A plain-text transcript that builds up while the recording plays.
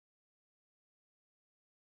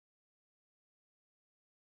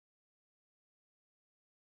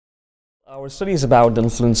Our study is about the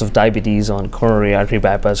influence of diabetes on coronary artery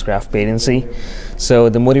bypass graft patency. So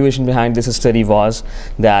the motivation behind this study was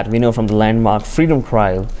that we know from the landmark FREEDOM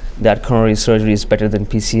trial that coronary surgery is better than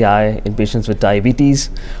PCI in patients with diabetes.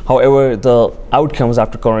 However, the outcomes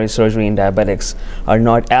after coronary surgery in diabetics are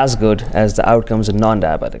not as good as the outcomes in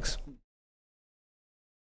non-diabetics.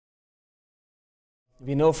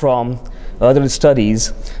 We know from other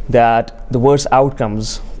studies that the worst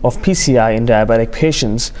outcomes of PCI in diabetic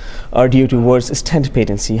patients are due to worse stent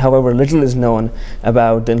patency. However, little is known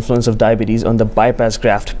about the influence of diabetes on the bypass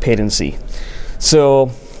graft patency. So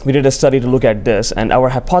we did a study to look at this, and our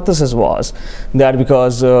hypothesis was that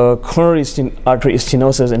because coronary artery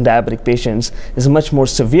stenosis in diabetic patients is much more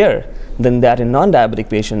severe than that in non-diabetic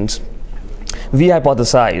patients, we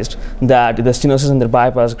hypothesized that the stenosis in their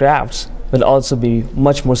bypass grafts will also be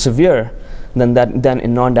much more severe than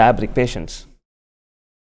in non-diabetic patients.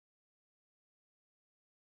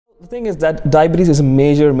 The thing is that diabetes is a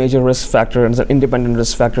major risk factor, and it's an independent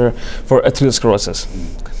risk factor for atherosclerosis.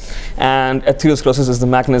 And atherosclerosis is the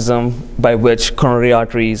mechanism by which coronary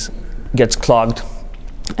arteries gets clogged,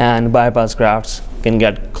 and bypass grafts can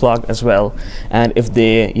get clogged as well. And if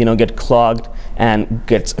they get clogged and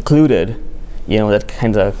gets occluded, that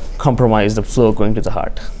kind of compromise the flow going to the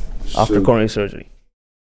heart after coronary surgery.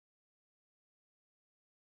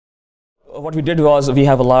 What we did was we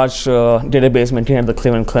have a large database maintained at the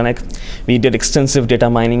Cleveland Clinic. We did extensive data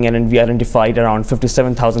mining, and we identified around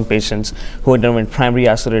 57,000 patients who had underwent primary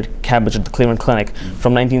isolated CABG at the Cleveland Clinic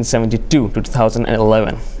from 1972 to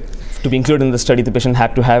 2011. To be included in the study, the patient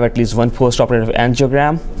had to have at least one post-operative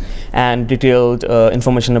angiogram and detailed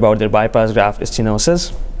information about their bypass graft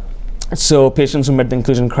stenosis. So patients who met the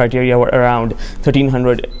inclusion criteria were around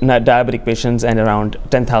 1,300 diabetic patients and around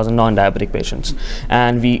 10,000 non-diabetic patients.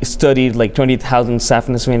 And we studied like 20,000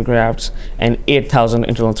 saphenous vein grafts and 8,000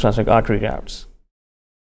 internal thoracic artery grafts.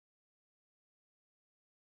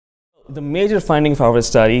 The major finding of our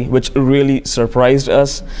study, which really surprised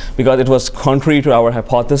us because it was contrary to our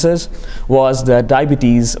hypothesis, was that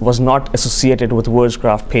diabetes was not associated with worse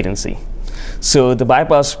graft patency. So the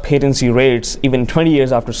bypass patency rates, even 20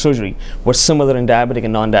 years after surgery, were similar in diabetic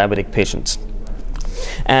and non-diabetic patients.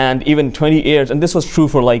 And even 20 years, and this was true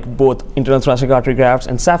for like both internal thoracic artery grafts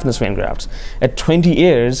and saphenous vein grafts. At 20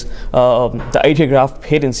 years, the atrial graft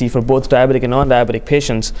patency for both diabetic and non-diabetic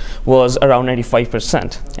patients was around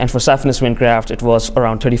 95%. And for saphenous vein graft, it was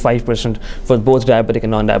around 35% for both diabetic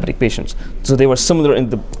and non-diabetic patients. So they were similar in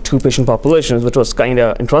the two patient populations, which was kind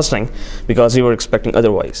of interesting because we were expecting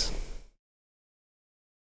otherwise.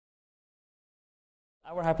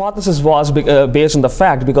 Our hypothesis was based on the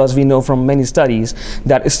fact, because we know from many studies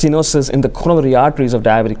that stenosis in the coronary arteries of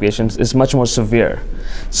diabetic patients is much more severe.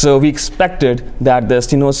 So we expected that the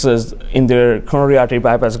stenosis in their coronary artery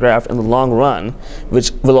bypass graft in the long run,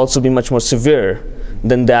 which will also be much more severe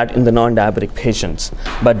than that in the non-diabetic patients,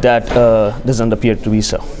 but that doesn't appear to be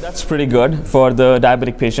so. That's pretty good for the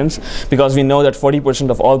diabetic patients because we know that 40%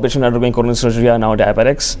 of all patients undergoing coronary surgery are now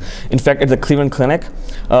diabetics. In fact, at the Cleveland Clinic,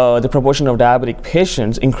 the proportion of diabetic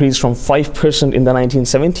patients increased from 5% in the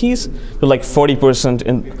 1970s to like 40%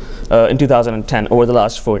 in 2010 over the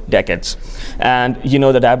last 4 decades. And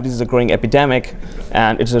that diabetes is a growing epidemic,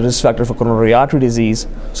 and it's a risk factor for coronary artery disease.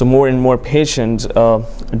 So more and more patients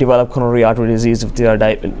develop coronary artery disease if they are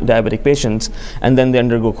diabetic patients, and then they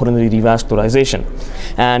undergo coronary revascularization.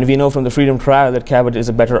 And we know from the FREEDOM trial that CABG is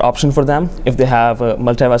a better option for them if they have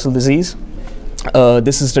multivessel disease.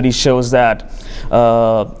 This study shows that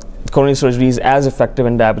coronary surgery is as effective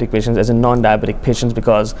in diabetic patients as in non-diabetic patients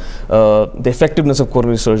because the effectiveness of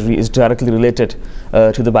coronary surgery is directly related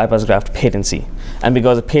to the bypass graft patency. And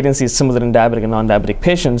because the patency is similar in diabetic and non-diabetic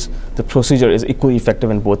patients, the procedure is equally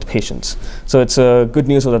effective in both patients. So it's good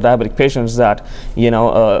news for the diabetic patients that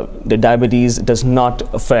the diabetes does not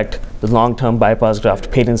affect the long-term bypass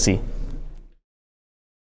graft patency.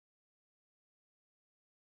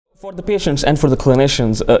 For the patients and for the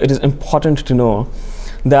clinicians, it is important to know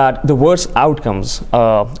that the worst outcomes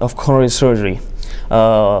of coronary surgery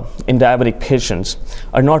in diabetic patients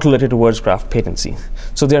are not related to worse graft patency.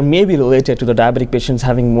 So they may be related to the diabetic patients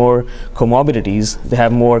having more comorbidities. They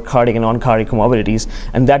have more cardiac and non-cardiac comorbidities,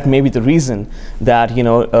 and that may be the reason that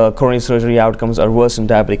coronary surgery outcomes are worse in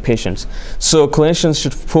diabetic patients. So clinicians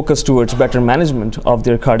should focus towards better management of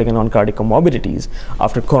their cardiac and non-cardiac comorbidities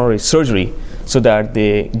after coronary surgery so that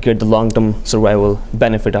they get the long-term survival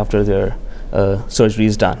benefit after their surgery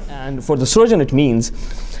is done. And for the surgeon, it means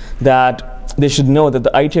that they should know that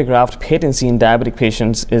the atrial graft patency in diabetic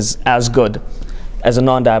patients is as good as a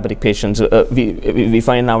non-diabetic patient. We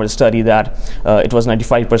find in our study that it was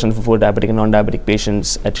 95% for diabetic and non-diabetic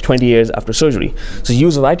patients at 20 years after surgery. So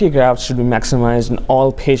use of ITA grafts should be maximized in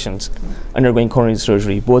all patients undergoing coronary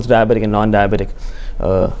surgery, both diabetic and non-diabetic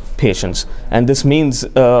patients. And this means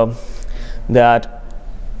that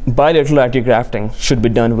bilateral ITA grafting should be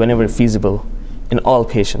done whenever feasible in all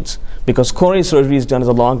patients, because coronary surgery is done as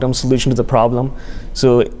a long-term solution to the problem.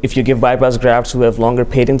 So if you give bypass grafts who have longer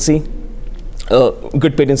patency,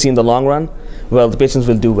 good patency in the long run, well, the patients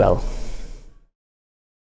will do well.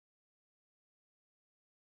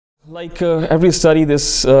 Like every study,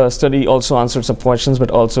 this study also answered some questions,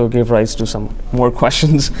 but also gave rise to some more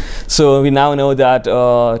questions. So we now know that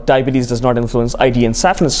diabetes does not influence ITA and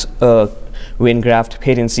saphenous vein graft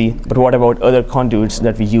patency, but what about other conduits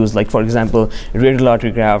that we use, like for example radial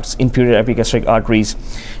artery grafts, inferior epigastric arteries?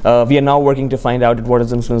 We are now working to find out what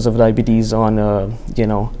is the influence of diabetes on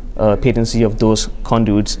patency of those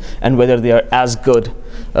conduits, and whether they are as good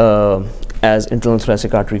as internal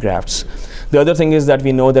thoracic artery grafts. The other thing is that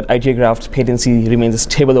we know that ITA graft patency remains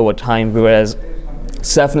stable over time, whereas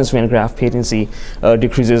saphenous vein graft patency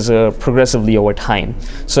decreases progressively over time.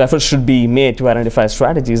 So efforts should be made to identify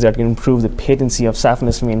strategies that can improve the patency of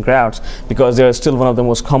saphenous vein grafts, because they are still one of the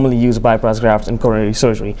most commonly used bypass grafts in coronary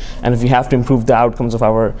surgery. And if we have to improve the outcomes of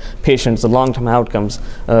our patients, the long-term outcomes,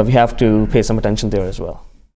 we have to pay some attention there as well.